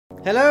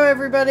Hello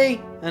everybody,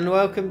 and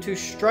welcome to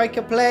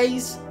Stryker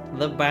Plays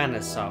the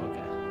Banner Saga.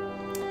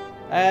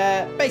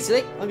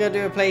 Basically, I'm going to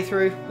do a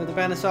playthrough of the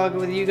Banner Saga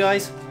with you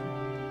guys.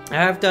 I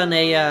have done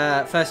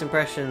a first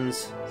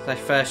impressions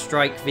 / first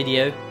strike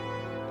video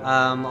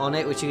on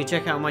it, which you can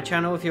check out on my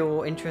channel if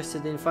you're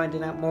interested in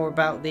finding out more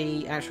about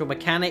the actual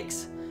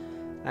mechanics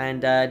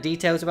and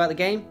details about the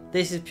game.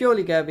 This is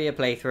purely going to be a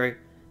playthrough,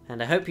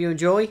 and I hope you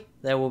enjoy.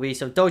 There will be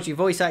some dodgy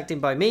voice acting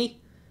by me.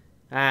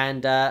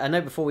 And I know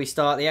before we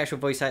start, the actual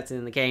voice acting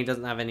in the game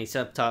doesn't have any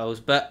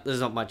subtitles, but there's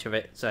not much of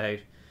it, so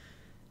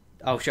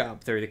I'll shut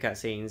up through the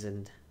cutscenes.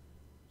 And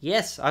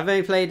yes, I've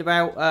only played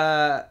about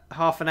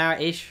half an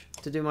hour-ish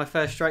to do my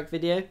first strike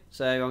video,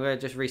 so I'm going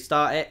to just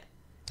restart it,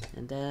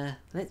 and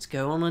let's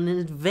go on an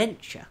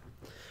adventure.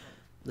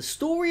 The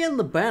story in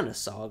the Banner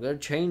Saga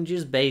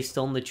changes based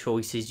on the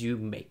choices you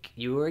make.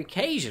 You will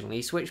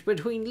occasionally switch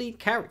between lead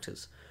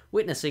characters,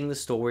 witnessing the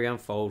story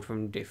unfold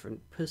from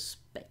different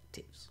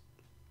perspectives.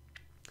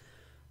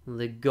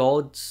 The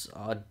gods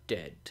are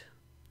dead.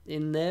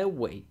 In their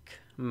wake,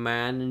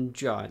 man and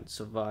giant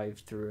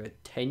survived through a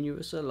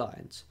tenuous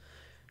alliance,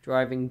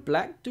 driving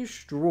black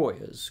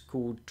destroyers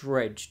called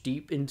Dredge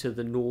deep into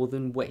the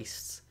northern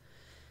wastes.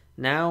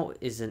 Now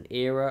is an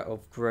era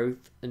of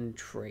growth and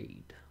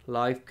trade.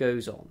 Life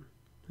goes on.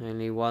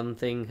 Only one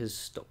thing has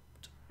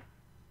stopped.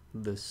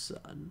 The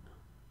sun.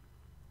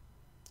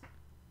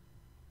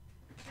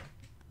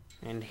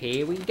 And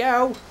here we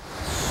go.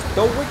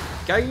 Stoic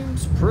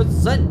Games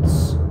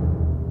presents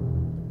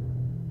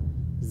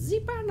the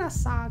Banner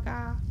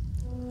Saga.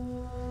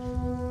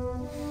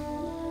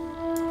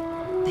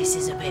 This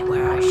is a bit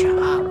where I shut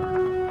up.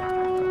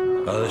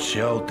 Að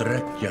sjá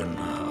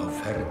dreggjana á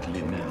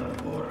ferlinu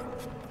vor.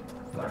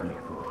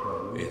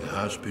 It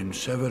has been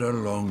several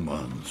long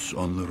months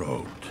on the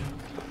road.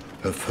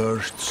 The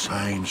first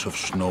signs of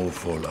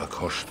snowfall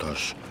accost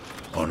us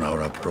on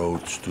our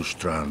approach to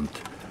Strand,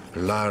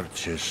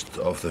 largest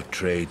of the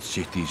trade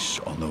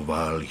cities on the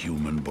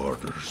Val-human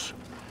borders,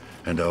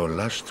 and our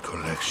last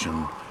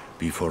collection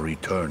before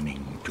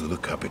returning to the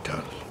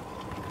capital.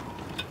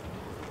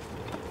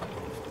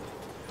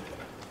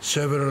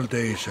 Several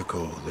days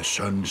ago, the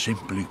sun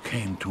simply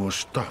came to a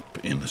stop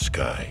in the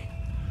sky.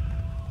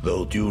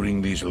 Though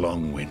during these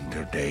long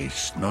winter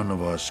days, none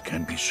of us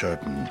can be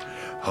certain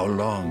how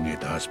long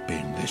it has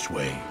been this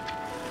way.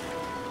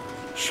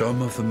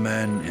 Some of the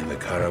men in the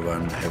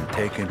caravan have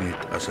taken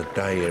it as a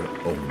dire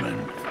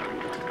omen.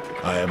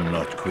 I am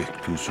not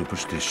quick to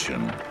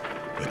superstition,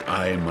 but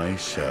I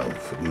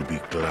myself will be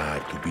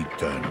glad to be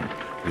done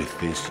with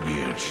this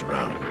year's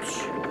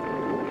rounds.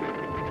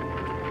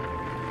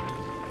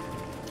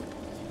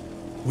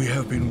 We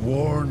have been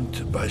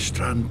warned by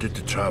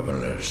stranded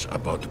travelers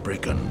about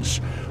brigands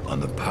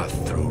on the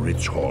path through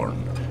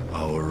Ridgehorn,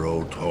 our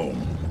road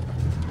home.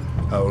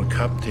 Our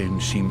captain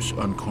seems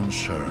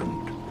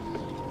unconcerned.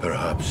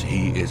 Perhaps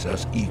he is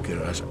as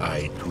eager as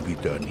I to be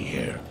done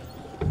here.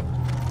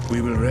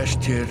 We will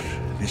rest here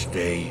this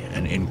day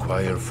and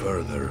inquire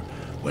further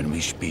when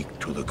we speak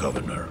to the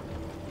governor.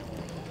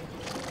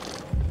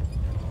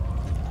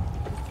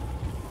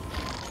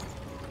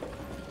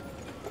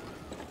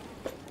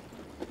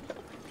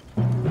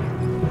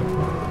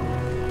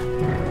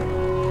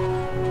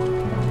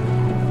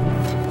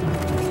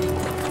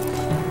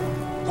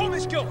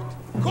 Komið skjótt!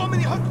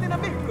 Komið í höllina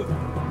miklu!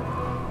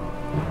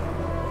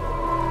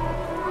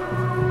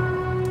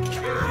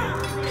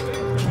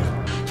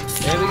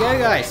 There we go,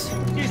 guys.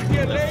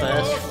 The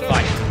first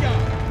fight.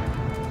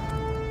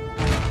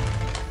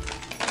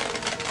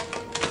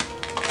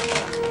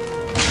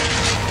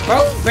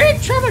 Oh,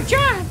 big trouble,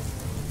 John!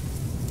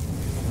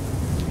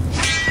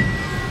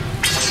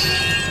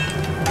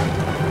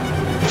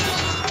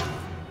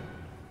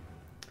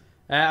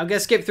 I'm going to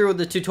skip through all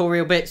the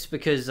tutorial bits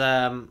because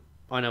I know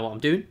what I'm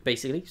doing,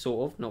 basically,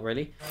 sort of, not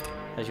really,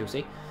 as you'll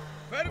see.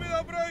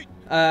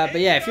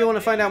 But yeah, if you want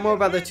to find out more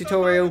about the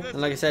tutorial,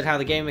 and like I said, how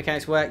the game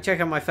mechanics work, check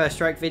out my first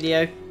strike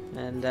video,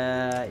 and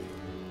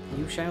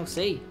you shall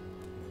see.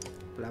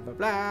 Blah, blah,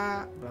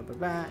 blah, blah, blah,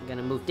 blah. I'm going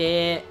to move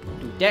there,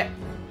 do that.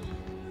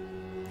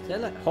 Is there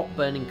like hot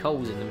burning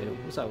coals in the middle?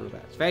 What's that all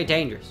about? It's very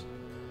dangerous.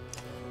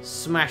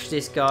 Smash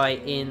this guy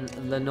in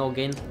the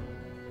noggin.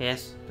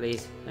 Yes,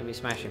 please, let me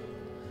smash him.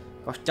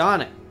 Gosh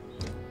darn it.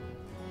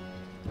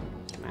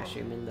 Smash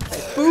him in the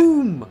face.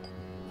 Boom!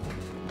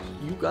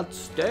 You got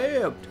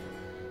stabbed.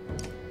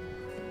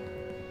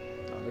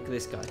 Oh, look at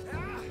this guy.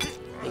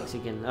 Thanks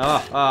again.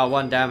 Oh,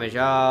 one damage.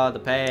 Oh, the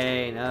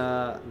pain.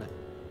 No.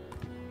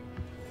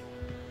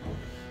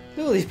 Look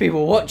at all these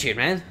people watching,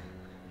 man.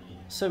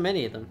 So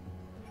many of them.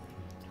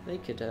 They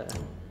could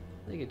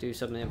do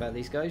something about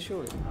these guys,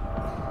 surely.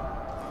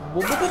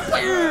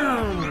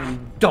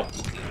 Dop.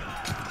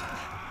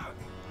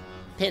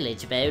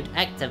 Pillage mode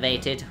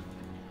activated.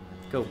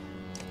 Cool.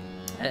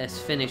 Let's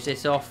finish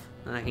this off,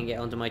 and I can get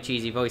onto my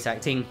cheesy voice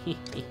acting.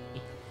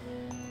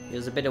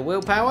 Use a bit of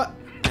willpower,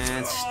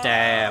 and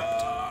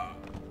stabbed.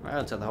 Right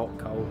onto the hot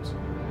coals.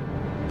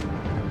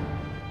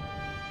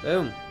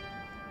 Boom.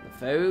 The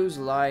foe's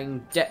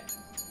lying dead.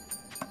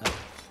 Oh,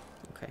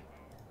 okay.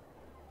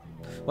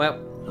 Well,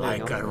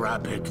 like a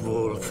rabid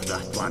wolf,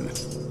 that one.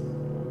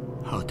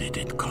 How did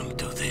it come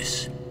to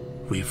this?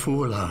 We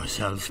fool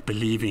ourselves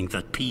believing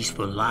that peace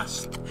will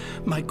last.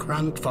 My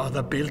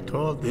grandfather built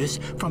all this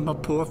from a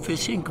poor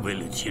fishing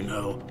village, you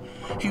know.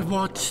 He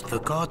watched the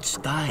gods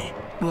die,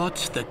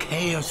 watched the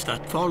chaos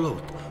that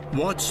followed,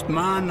 watched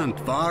man and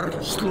var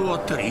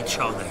slaughter each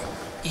other,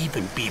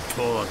 even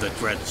before the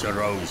dreads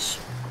arose.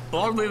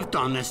 All we've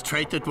done is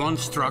traded one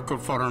struggle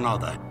for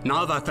another.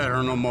 Now that there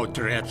are no more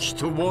dreads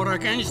to war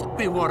against,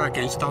 we war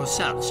against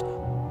ourselves.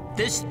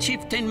 This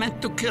chieftain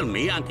meant to kill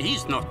me, and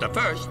he's not the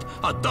first.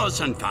 A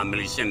dozen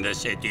families in the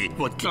city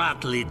would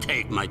gladly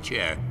take my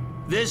chair.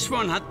 This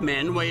one had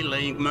men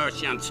waylaying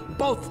merchants,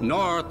 both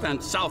north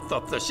and south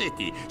of the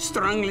city,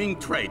 strangling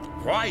trade,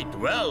 quite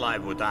well, I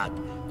would add,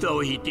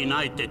 though he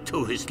denied it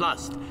to his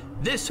lust.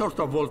 This sort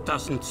of wolf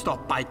doesn't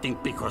stop biting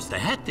because the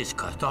head is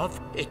cut off.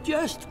 It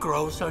just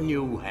grows a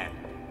new head.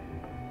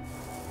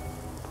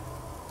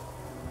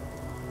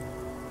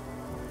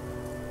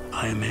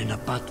 I'm in a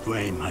bad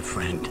way, my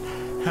friend.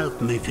 Help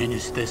me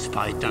finish this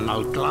fight, and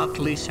I'll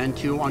gladly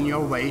send you on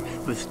your way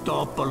with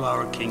double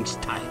our king's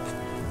tithe.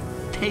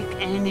 Take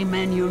any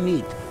men you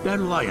need. They're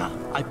loyal,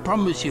 I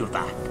promise you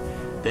that.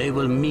 They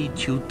will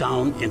meet you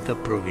down in the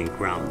proving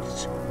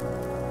grounds.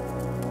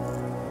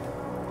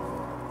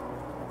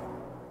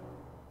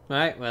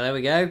 Right, well there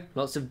we go.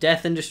 Lots of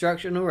death and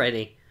destruction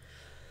already.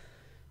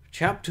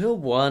 Chapter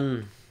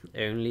 1.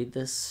 Only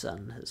the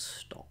sun has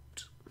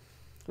stopped.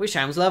 Which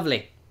sounds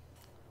lovely.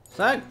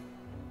 So,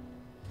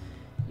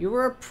 you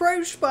were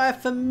approached by a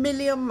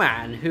familiar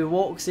man who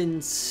walks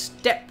in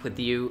step with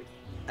you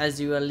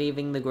as you are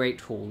leaving the Great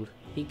Hall.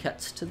 He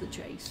cuts to the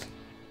chase.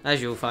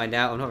 As you'll find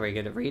out, I'm not very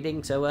good at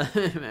reading, so I'll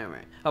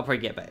probably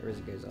get better as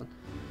it goes on.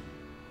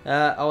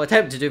 I'll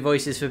attempt to do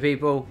voices for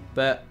people,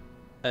 but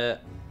yeah,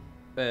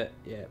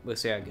 we'll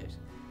see how it goes.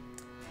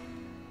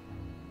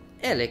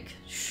 Elik,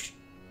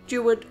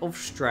 steward of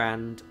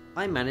Strand.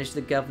 I manage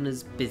the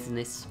governor's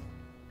business.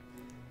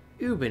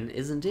 Ubin,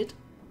 isn't it?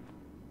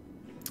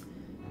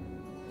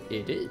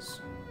 It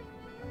is.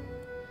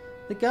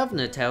 The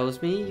governor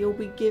tells me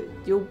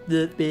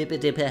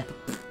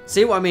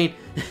see what I mean?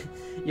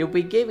 You'll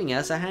be giving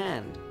us a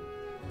hand.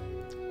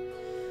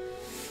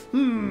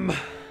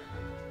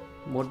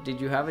 What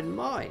did you have in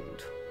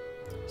mind?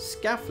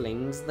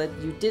 Scaffoldings that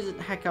you didn't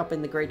hack up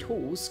in the Great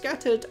Hall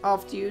scattered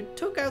after you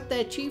took out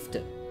their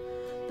chieftain.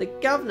 The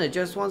governor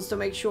just wants to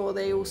make sure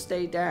they all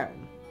stay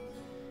down.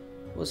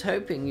 Was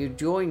hoping you'd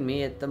join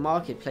me at the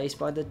marketplace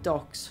by the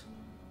docks.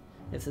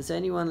 If there's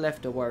anyone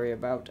left to worry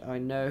about, I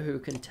know who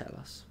can tell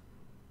us.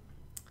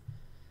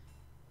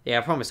 Yeah,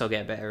 I promise I'll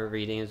get better at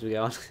reading as we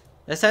go on.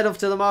 Let's head off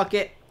to the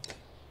market.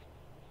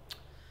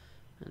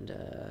 And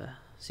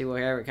see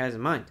what Eric has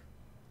in mind.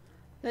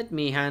 Let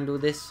me handle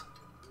this.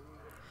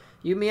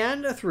 You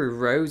meander through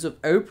rows of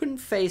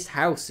open-faced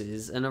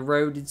houses and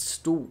eroded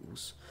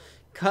stalls.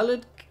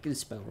 Coloured,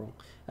 spell wrong,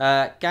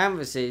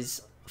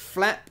 canvases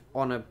flap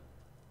on a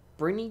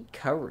briny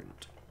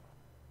current.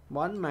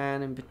 One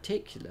man in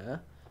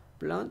particular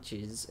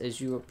blanches as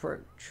you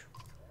approach.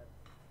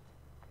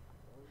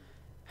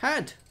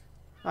 Had,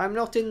 I'm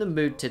not in the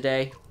mood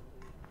today.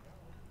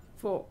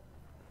 For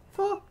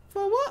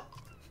what?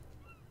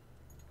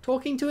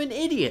 Talking to an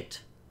idiot.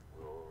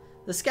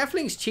 The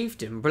Scaffolding's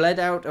chieftain bled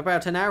out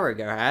about an hour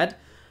ago, Had.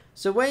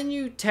 So when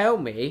you tell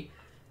me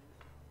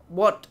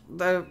what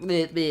the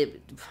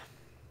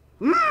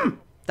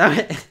damn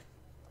it.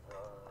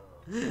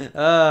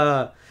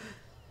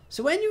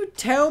 So when you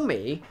tell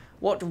me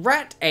what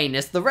rat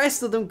anus the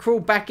rest of them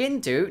crawled back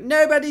into,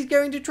 nobody's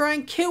going to try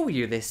and kill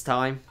you this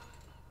time.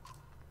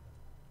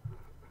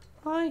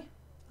 I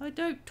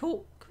don't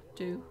talk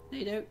to.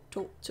 They don't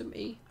talk to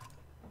me.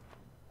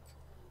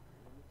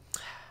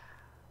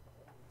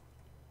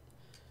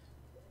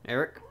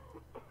 Eric,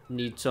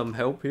 need some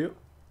help here?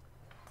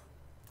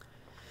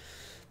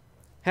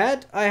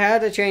 I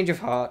had a change of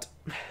heart.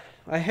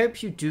 I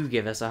hope you do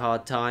give us a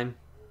hard time.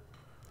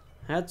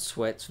 Had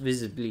sweats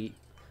visibly,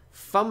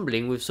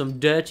 fumbling with some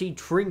dirty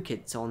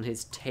trinkets on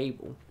his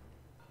table,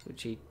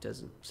 which he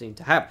doesn't seem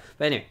to have.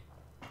 But anyway,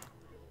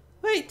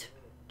 wait,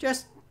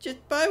 just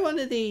buy one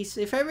of these.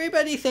 If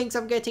everybody thinks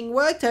I'm getting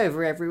worked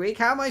over every week,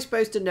 how am I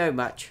supposed to know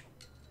much?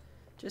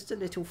 Just a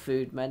little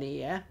food money,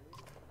 yeah?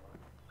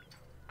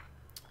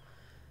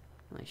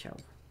 I shall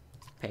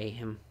pay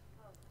him.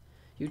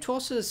 You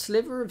toss a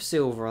sliver of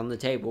silver on the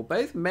table.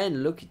 Both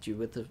men look at you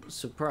with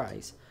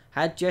surprise.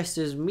 Had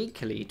gestures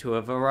meekly to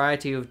a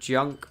variety of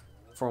junk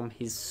from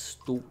his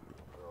stall.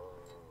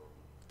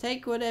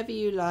 Take whatever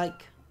you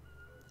like.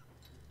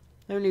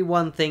 Only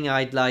one thing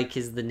I'd like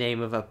is the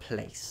name of a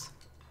place.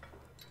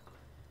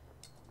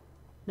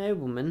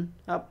 Nobleman,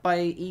 up by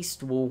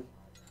East Wall.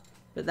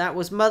 But that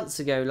was months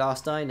ago,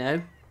 last I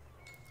know.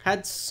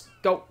 Had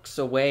skulks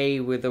away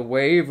with a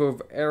wave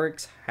of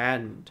Eric's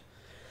hand.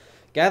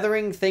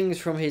 Gathering things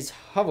from his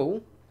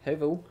hovel,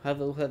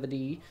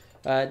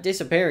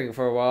 disappearing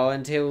for a while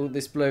until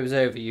this blows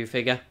over, you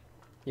figure.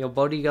 Your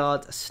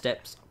bodyguard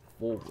steps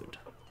forward.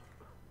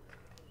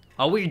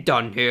 Are we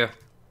done here?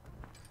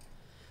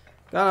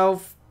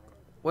 Gandalf,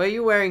 were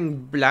you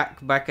wearing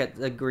black back at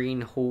the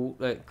green hall?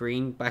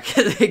 Green back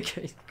at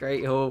the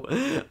Great Hall?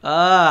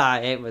 Ah,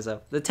 I hate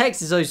myself. The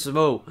text is so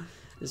small.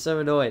 It's so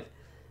annoying.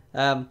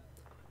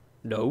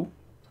 No.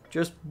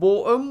 Just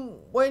bought them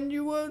when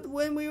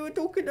we were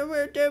talking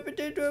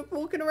about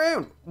walking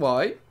around.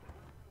 Why?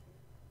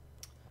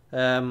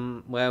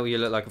 Well, you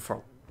look like a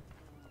frog.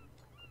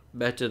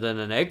 Better than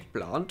an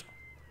eggplant.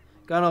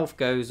 Gandalf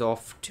goes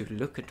off to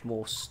look at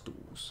more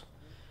stools.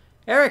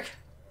 Eric!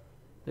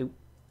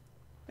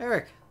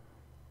 Eric.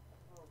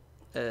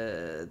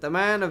 The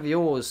man of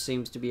yours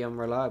seems to be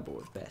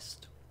unreliable at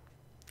best.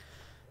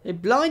 A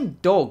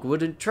blind dog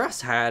wouldn't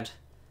trust Had,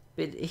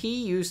 but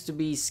he used to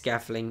be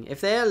scaffolding.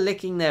 If they are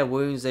licking their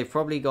wounds, they've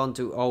probably gone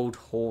to old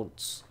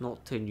haunts,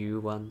 not to new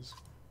ones.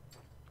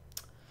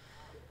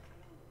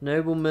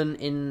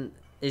 Nobleman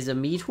is a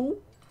meat hall?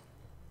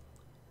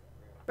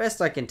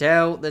 Best I can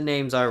tell, the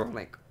name's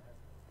ironic.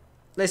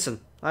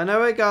 Listen, I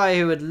know a guy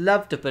who would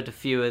love to put a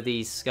few of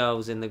these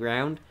skulls in the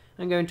ground.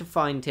 I'm going to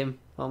find him.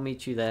 I'll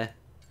meet you there.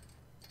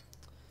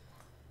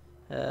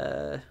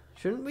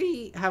 Shouldn't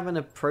we have an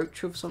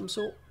approach of some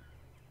sort?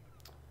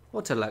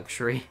 What a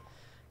luxury.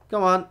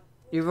 Come on,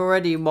 you've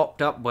already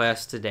mopped up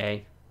worse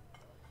today.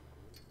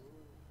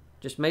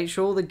 Just make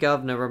sure the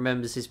governor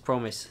remembers his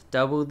promise.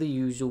 Double the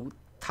usual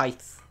tithe.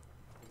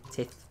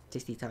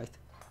 Tithy tithe.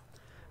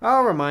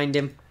 I'll remind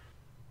him.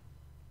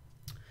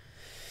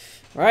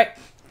 Right,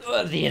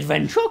 the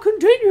adventure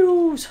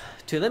continues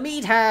to the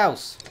meat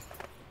house.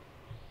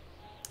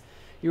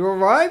 You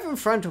arrive in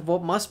front of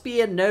what must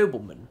be a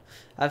nobleman.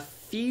 A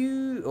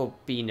few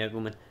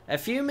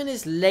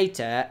minutes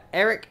later,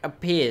 Eric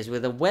appears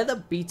with a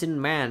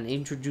weather-beaten man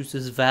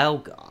introduces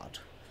Valgard.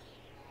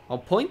 I'll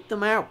point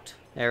them out,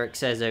 Eric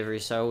says over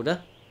his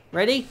shoulder.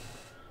 Ready?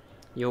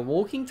 You're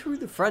walking through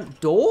the front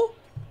door?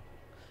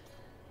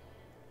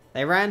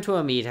 They ran to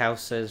a meat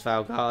house, says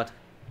Valgard.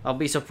 I'll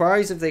be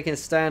surprised if they can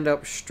stand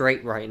up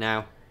straight right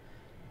now.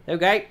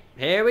 Okay,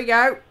 here we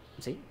go.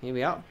 See, here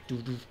we are.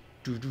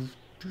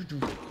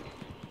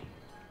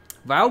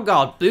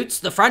 Valgard boots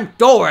the front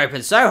door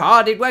open so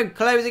hard it won't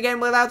close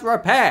again without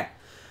repair.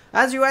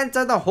 As you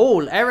enter the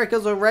hall, Eric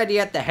is already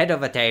at the head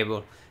of a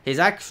table, his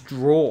axe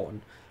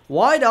drawn.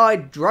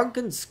 Wide-eyed,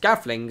 drunken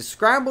scufflings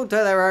scramble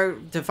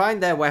to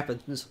find their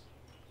weapons,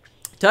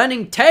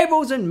 turning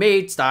tables and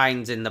mead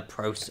steins in the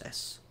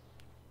process.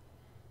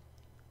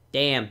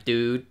 Damn,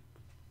 dude.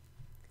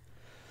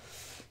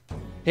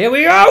 Here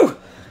we go!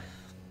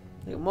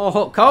 Look, more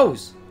hot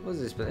coals. What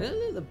is this? Look,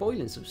 they're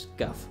boiling some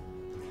stuff.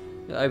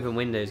 Open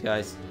windows,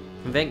 guys.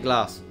 Invent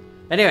glass.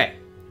 Anyway.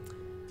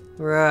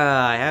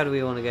 Right, how do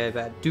we want to go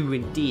about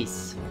doing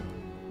this?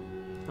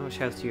 How much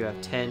health do you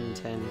have? 10,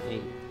 10,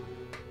 8.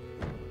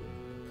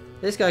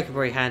 This guy could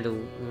probably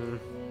handle...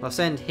 I'll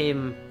send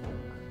him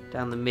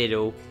down the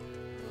middle.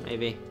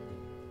 Maybe.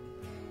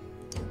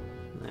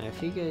 Now, if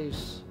he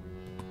goes...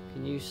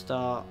 Can you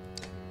start?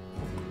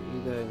 You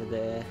go over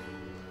there.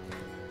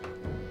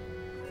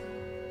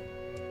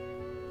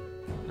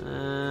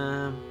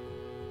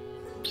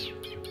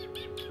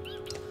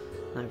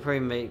 It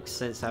probably makes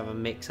sense to have a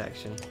mix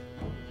actually.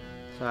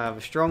 So I have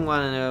a strong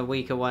one and a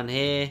weaker one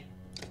here.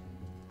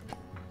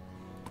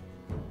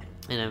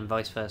 And then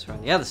vice versa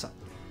on the other side.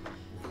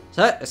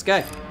 So, let's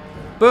go.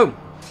 Boom!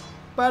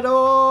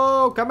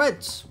 Battle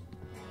commence!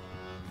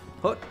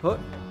 Hut.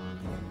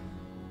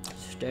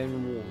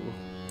 Stone wall.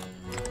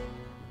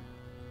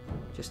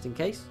 Just in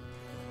case.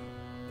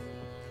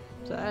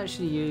 So I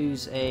actually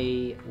use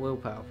a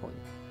willpower point.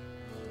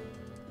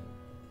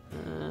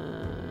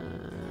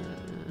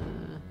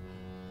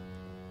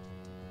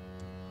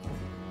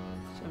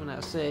 7 out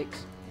of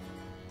 6.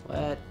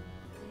 What?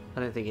 I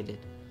don't think it did.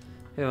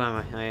 Who am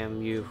I? I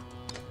am you.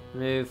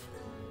 Move.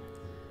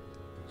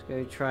 Let's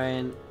go try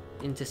and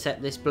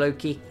intercept this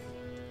blokey.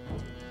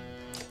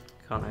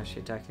 Can't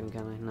actually attack him,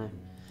 can I? No.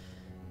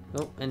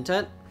 Oh, in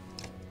turn.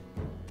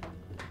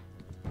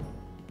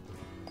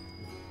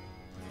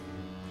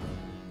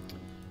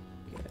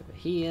 Go over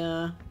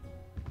here.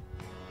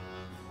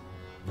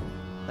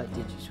 That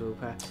did use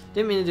willpower.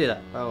 Didn't mean to do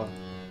that. Oh well.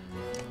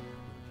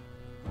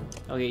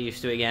 I'll get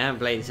used to it again. I haven't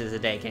played it since the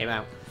day it came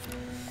out.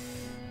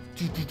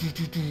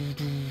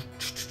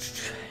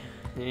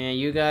 Yeah,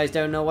 you guys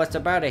don't know what's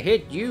about to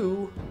hit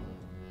you.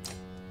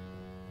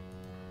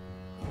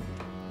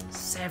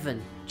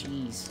 7.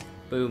 Jeez.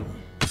 Boom.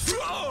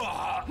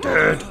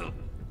 Dead.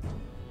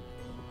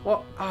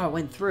 What? Oh, it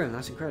went through him.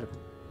 That's incredible.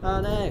 Oh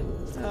no.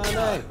 Oh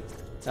no.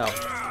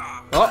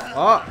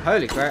 Oh,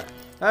 holy crap.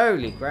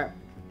 Holy crap.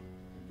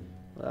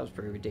 Well, that was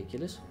pretty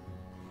ridiculous.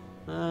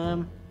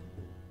 No,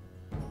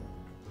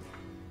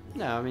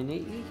 I mean,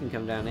 he can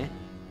come down here.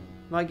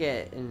 Might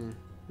get in...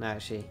 No,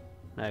 actually.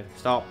 No.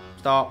 Stop.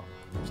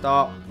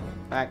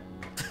 Back.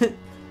 I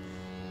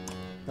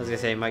was going to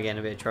say, he might get in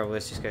a bit of trouble.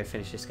 Let's just go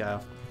finish this guy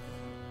off.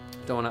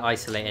 Don't want to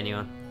isolate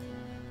anyone.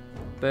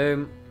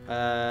 Boom.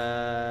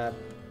 Yeah,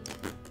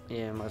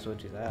 might as well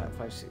do that.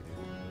 Let's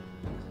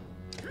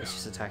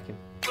just attack him.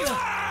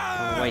 I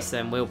don't want to waste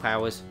them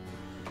willpowers.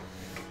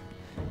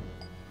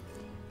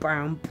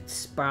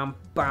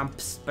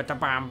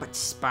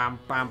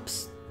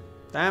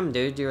 Damn,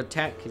 dude, your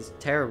attack is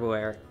terrible,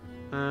 Eric.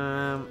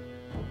 I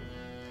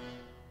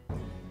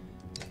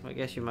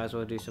guess you might as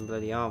well do some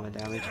bloody armor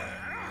damage.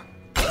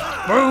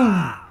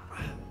 Boom!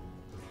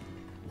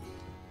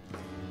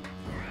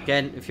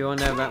 Again, if you want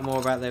to know more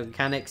about the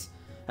mechanics,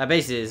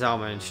 basically it's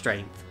armor and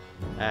strength,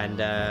 and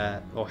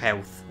or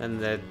health, and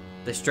the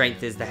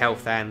strength is the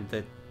health and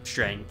the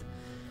strength.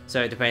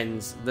 So it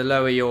depends. The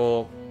lower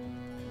your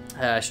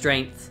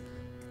strength,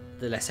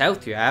 the less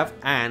health you have,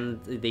 and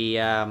the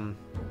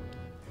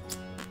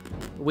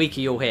weaker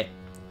you'll hit,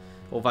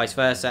 or vice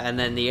versa. And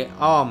then the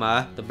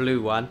armor, the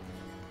blue one,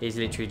 is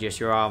literally just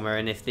your armor,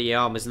 and if the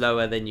armor's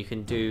lower, then you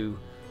can do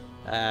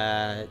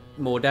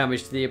more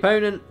damage to the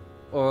opponent,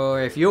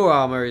 or if your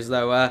armor is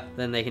lower,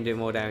 then they can do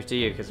more damage to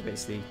you, because it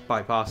basically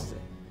bypasses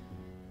it.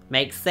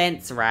 Makes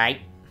sense,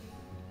 right?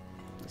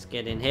 Let's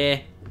get in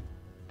here,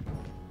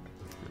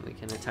 and we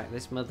can attack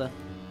this mother.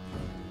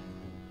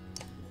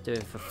 Do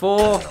it for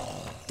 4.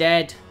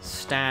 Dead.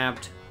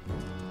 Stabbed.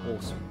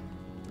 Awesome.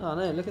 Oh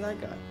no, look at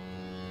that guy.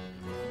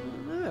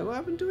 Oh no, what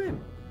happened to him?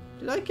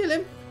 Did I kill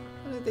him?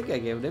 I don't think I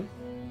killed him.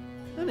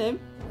 Not him.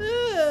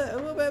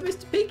 What about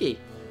Mr. Piggy?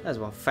 That's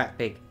one fat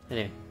pig.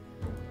 Anyway.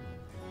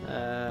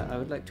 I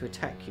would like to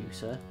attack you,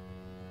 sir.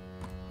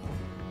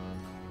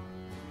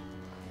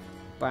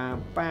 I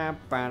don't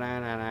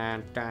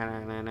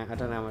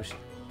know how much.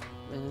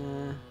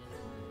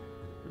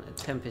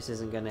 Tempest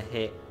isn't going to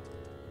hit.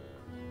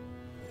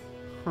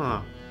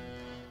 Huh.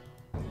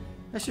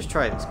 Let's just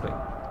try this quick.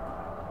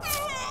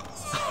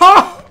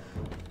 Ha!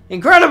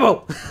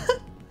 Incredible!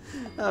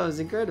 That was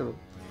incredible.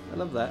 I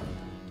love that.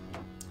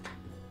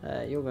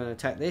 You're going to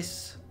attack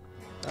this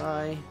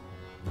guy.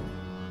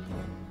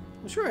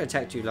 I'm sure I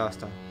attacked you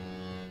last time.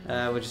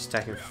 We're just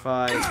attacking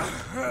 5.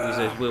 Use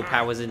those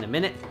willpowers in a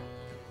minute.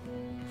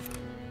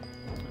 Oh,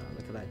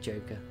 look at that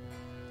Joker.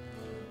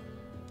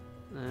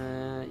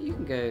 You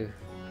can go.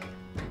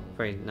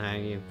 Probably, no,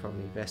 you're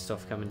probably best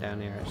off coming down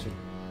here actually.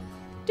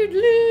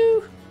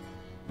 Doodaloo!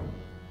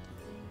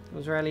 What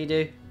does Rally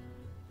do?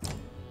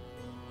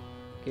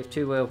 Give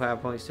 2 willpower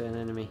points to an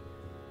enemy.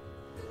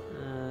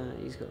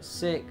 He's got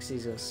 6,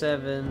 he's got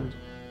 7.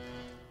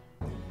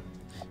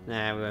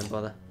 Nah, we won't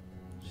bother.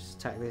 Just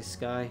attack this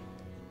guy.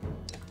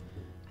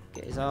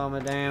 Get his armor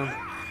down.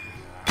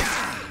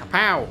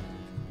 Pow!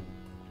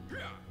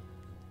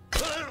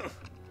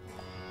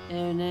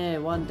 Oh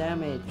no, 1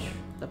 damage.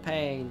 The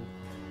pain.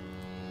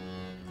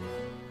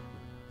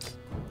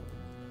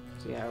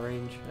 See out of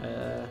range.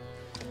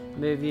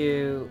 Move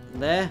you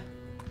there.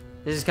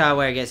 This is kind of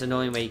where it gets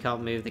annoying, where you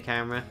can't move the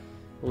camera.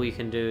 All you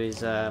can do is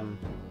stand.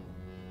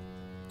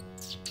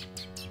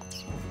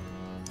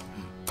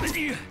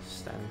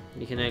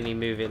 You can only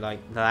move it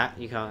like that.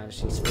 You can't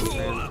actually spin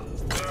around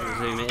and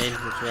zoom it in,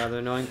 which is rather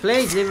annoying.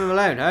 Please leave him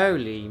alone.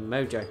 Holy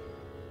mojo.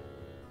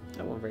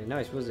 That wasn't very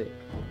nice, was it?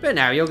 But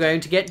now you're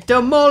going to get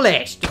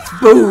demolished.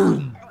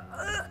 Boom!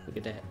 Look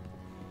at that.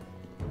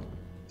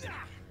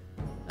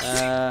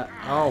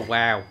 Oh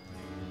wow.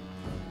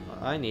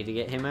 I need to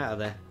get him out of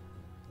there.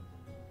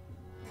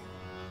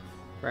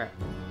 Crap.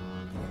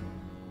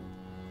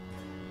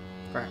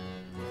 Crap.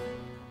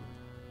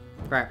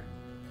 Crap.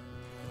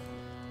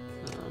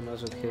 Oh, I might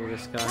as well kill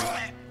this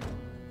guy.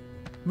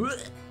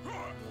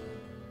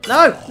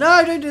 No!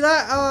 No, don't do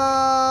that!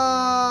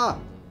 Oh!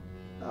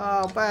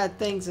 Oh, bad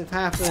things have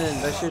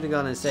happened. I should have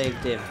gone and saved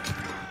him.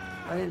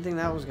 I didn't think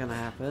that was going to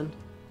happen.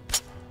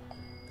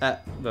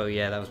 Well,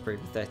 yeah, that was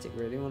pretty pathetic,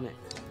 really, wasn't it?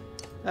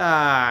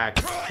 Ah,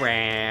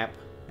 crap.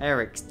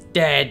 Eric's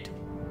dead.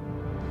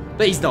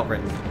 But he's not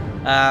really.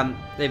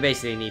 They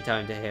basically need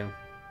time to heal.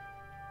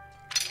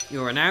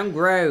 Your renown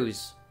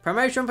grows.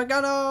 Promotion for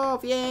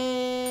Gun-Off!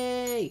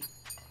 Yay!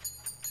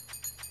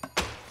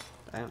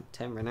 Damn,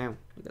 10 renown.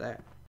 Look at that.